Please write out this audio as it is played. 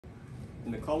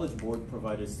And the College Board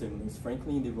provided stimulus.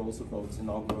 Franklin D. Roosevelt's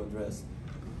inaugural address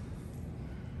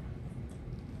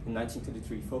in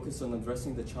 1933 focused on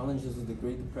addressing the challenges of the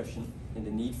Great Depression and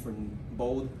the need for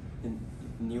bold and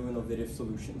new innovative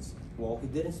solutions. While he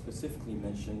didn't specifically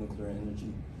mention nuclear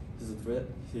energy,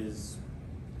 his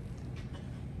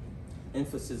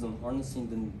emphasis on harnessing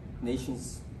the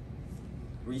nation's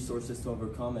resources to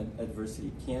overcome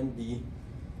adversity can be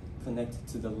connected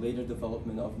to the later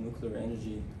development of nuclear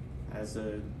energy as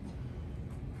a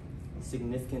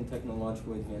significant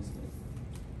technological advancement.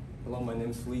 Hello, my name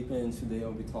is Felipe, and today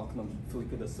I'll be talking about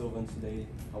Felipe da Silva, and today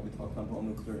I'll be talking about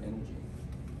nuclear energy.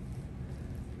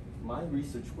 My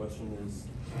research question is,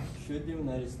 should the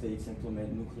United States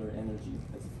implement nuclear energy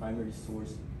as a primary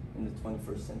source in the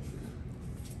 21st century?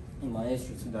 And my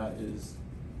answer to that is,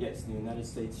 yes, the United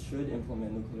States should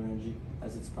implement nuclear energy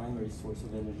as its primary source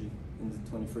of energy in the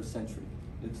 21st century,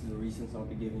 due to the reasons I'll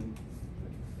be giving.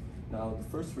 Now, the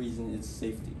first reason is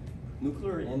safety.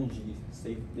 Nuclear energy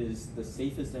is the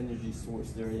safest energy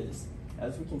source there is.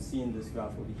 As we can see in this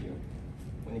graph over here,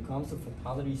 when it comes to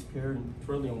fatalities per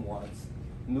trillion watts,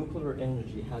 nuclear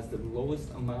energy has the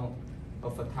lowest amount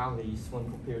of fatalities when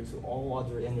compared to all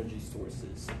other energy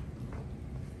sources.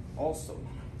 Also,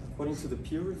 according to the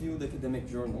peer-reviewed academic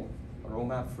journal, A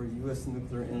Roadmap for U.S.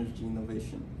 Nuclear Energy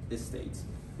Innovation, it states,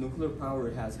 nuclear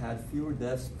power has had fewer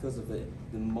deaths because of it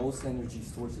than most energy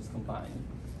sources combined,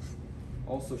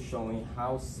 also showing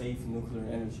how safe nuclear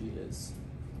energy is.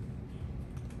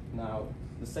 Now,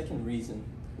 the second reason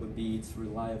would be its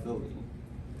reliability.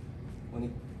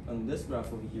 On this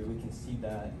graph over here, we can see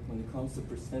that when it comes to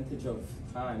percentage of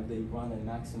time they run at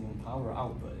maximum power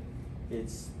output,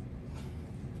 it's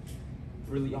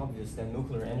really obvious that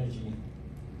nuclear energy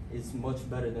is much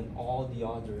better than all the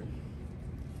other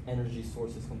energy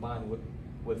sources combined,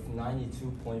 with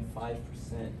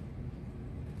 92.5%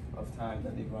 of time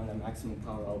that they run at maximum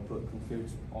power output compared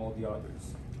to all the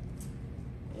others.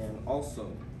 And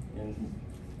also,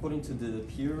 according to the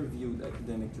peer-reviewed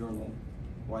academic journal,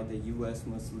 Why the U.S.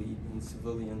 Must Lead in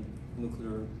Civilian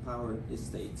Nuclear Power, it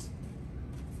states,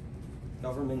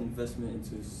 government investment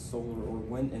into solar or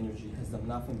wind energy has done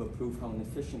nothing but prove how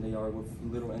inefficient they are with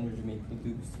little energy being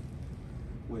produced,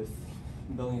 with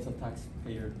billions of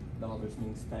taxpayer dollars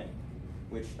being spent,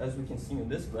 which, as we can see in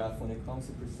this graph, when it comes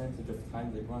to percentage of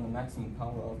time they run a maximum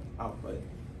power output,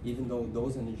 even though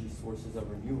those energy sources are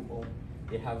renewable,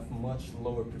 they have much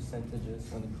lower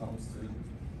percentages when it comes to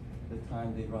the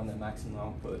time they run at maximum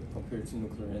output compared to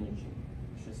nuclear energy,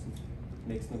 which just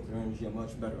makes nuclear energy a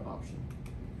much better option.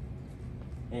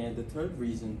 And the third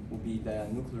reason will be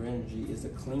that nuclear energy is a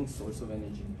clean source of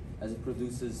energy, as it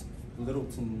produces little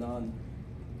to none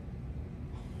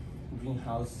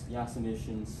greenhouse gas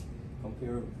emissions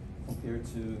compared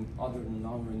to other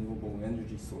non-renewable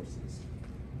energy sources,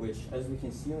 which, as we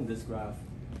can see on this graph,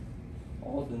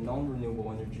 all the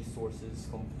non-renewable energy sources,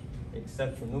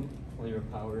 except for nuclear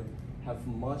power, have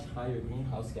much higher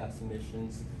greenhouse gas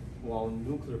emissions, while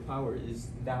nuclear power is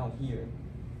down here,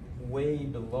 way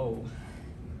below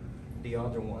the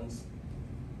other ones,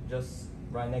 just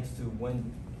right next to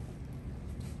wind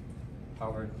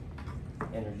powered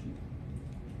energy.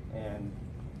 And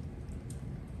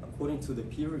according to the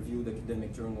peer-reviewed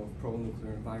academic journal of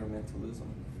Pro-Nuclear Environmentalism,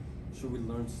 should we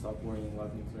learn to stop worrying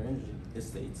about nuclear energy? It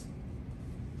states,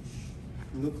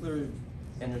 nuclear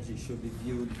energy should be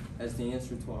viewed as the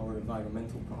answer to our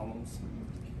environmental problems,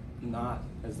 not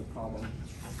as the problem,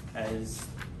 as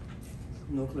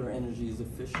nuclear energy is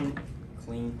efficient,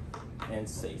 clean, and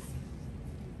safe.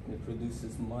 And it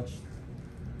produces much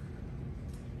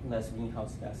less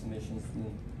greenhouse gas emissions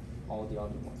than all the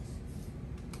other ones.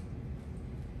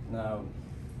 Now,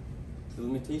 the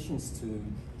limitations to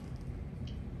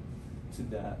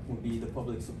that would be the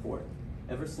public support.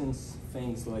 Ever since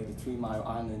things like the 3 Mile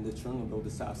Island, the Chernobyl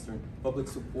disaster, public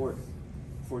support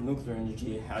for nuclear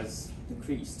energy has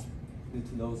decreased due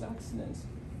to those accidents.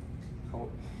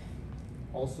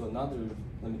 Also, another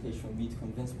limitation would be to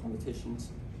convince politicians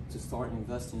to start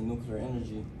investing in nuclear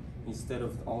energy instead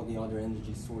of all the other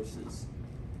energy sources.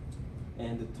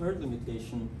 And the third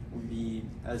limitation would be,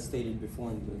 as stated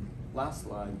before in the last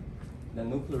slide, that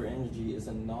nuclear energy is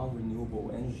a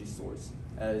non-renewable energy source,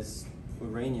 as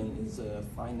uranium is a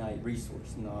finite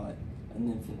resource, not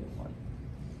an infinite one.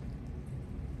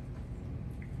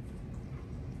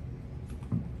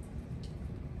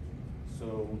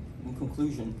 So, in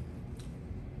conclusion,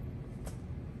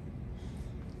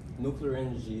 nuclear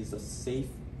energy is a safe,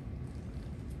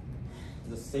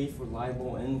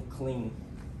 reliable, and clean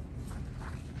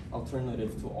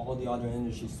alternative to all the other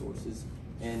energy sources.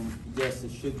 And yes,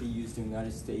 it should be used in the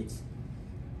United States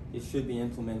it should be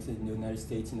implemented in the United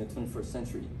States in the 21st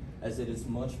century, as it is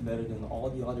much better than all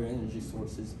the other energy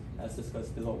sources as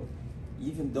discussed below.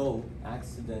 Even though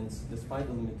accidents, despite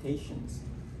the limitations,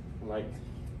 like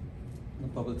the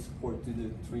public support due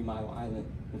to 3 Mile Island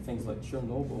and things like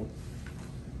Chernobyl,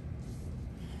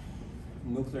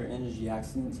 nuclear energy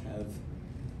accidents have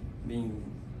been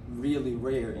really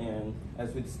rare, and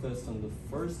as we discussed on the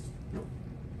first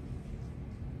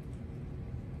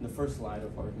slide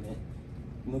of argument,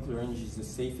 nuclear energy is the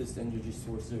safest energy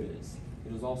source there is.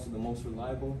 It is also the most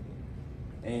reliable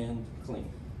and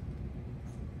clean.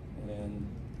 And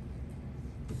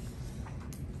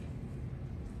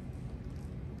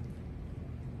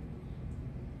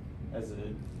as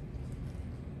it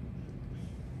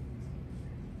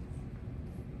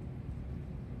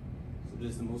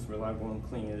is the most reliable and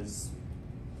clean, is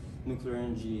nuclear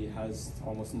energy has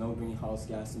almost no greenhouse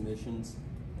gas emissions,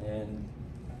 and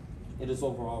it is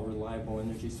overall reliable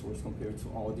energy source compared to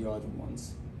all the other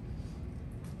ones.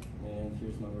 And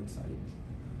here's my works cited.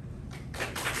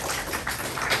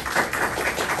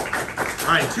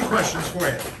 All right, 2 questions for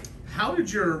you. How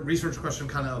did your research question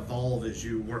kind of evolve as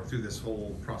you worked through this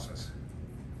whole process?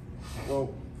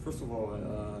 Well, first of all,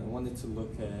 I wanted to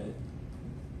look at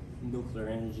nuclear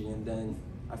energy, and then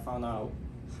I found out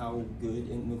how good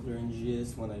nuclear energy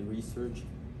is when I researched.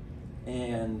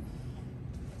 And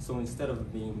so instead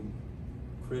of being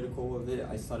critical of it,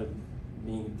 I started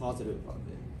being positive of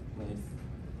it when I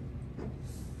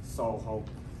saw how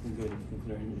good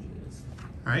nuclear energy is.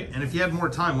 All right, and if you had more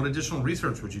time, what additional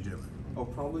research would you do? I'll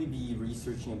probably be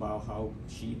researching about how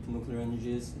cheap nuclear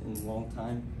energy is in a long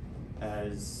time,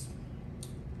 as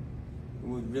it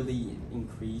would really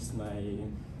increase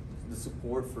the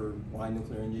support for why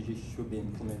nuclear energy should be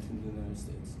implemented in the United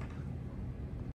States.